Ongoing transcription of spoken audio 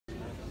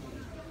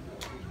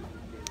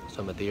So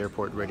I'm at the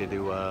airport ready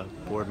to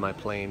board my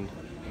plane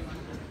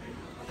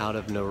out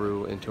of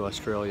Nauru into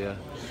Australia,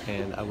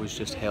 and I was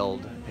just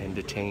held and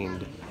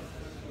detained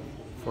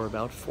for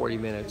about 40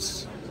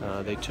 minutes.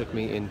 They took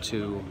me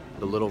into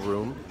the little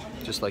room,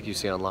 just like you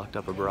see on Locked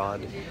Up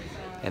Abroad,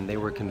 and they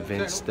were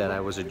convinced that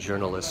I was a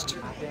journalist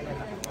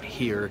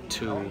here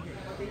to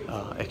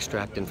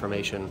extract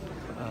information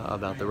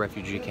about the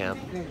refugee camp.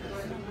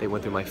 They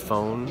went through my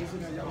phone,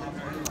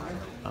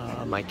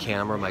 my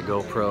camera, my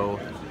GoPro.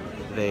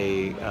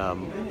 They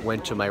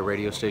went to my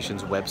radio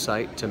station's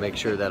website to make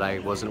sure that I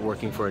wasn't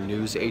working for a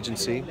news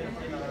agency.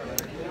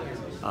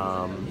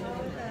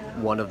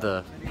 One of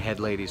the head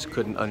ladies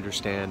couldn't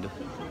understand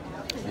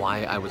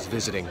why I was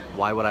visiting.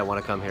 Why would I want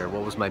to come here?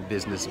 What was my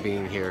business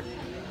being here?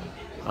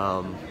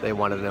 They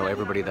wanted to know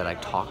everybody that I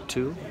talked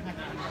to.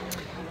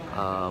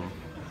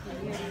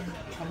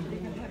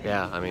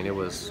 Yeah, I mean, it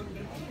was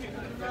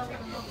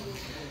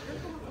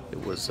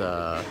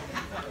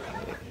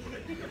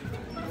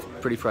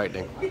pretty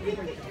frightening.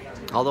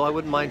 Although I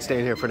wouldn't mind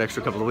staying here for an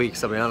extra couple of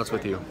weeks, I'll be honest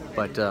with you.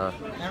 But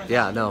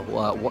yeah, no,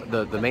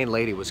 the main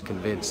lady was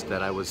convinced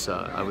that I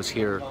was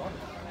here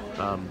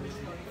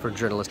for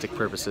journalistic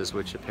purposes,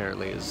 which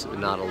apparently is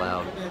not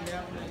allowed.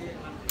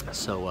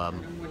 So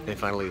they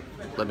finally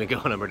let me go,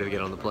 and I'm ready to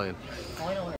get on the plane.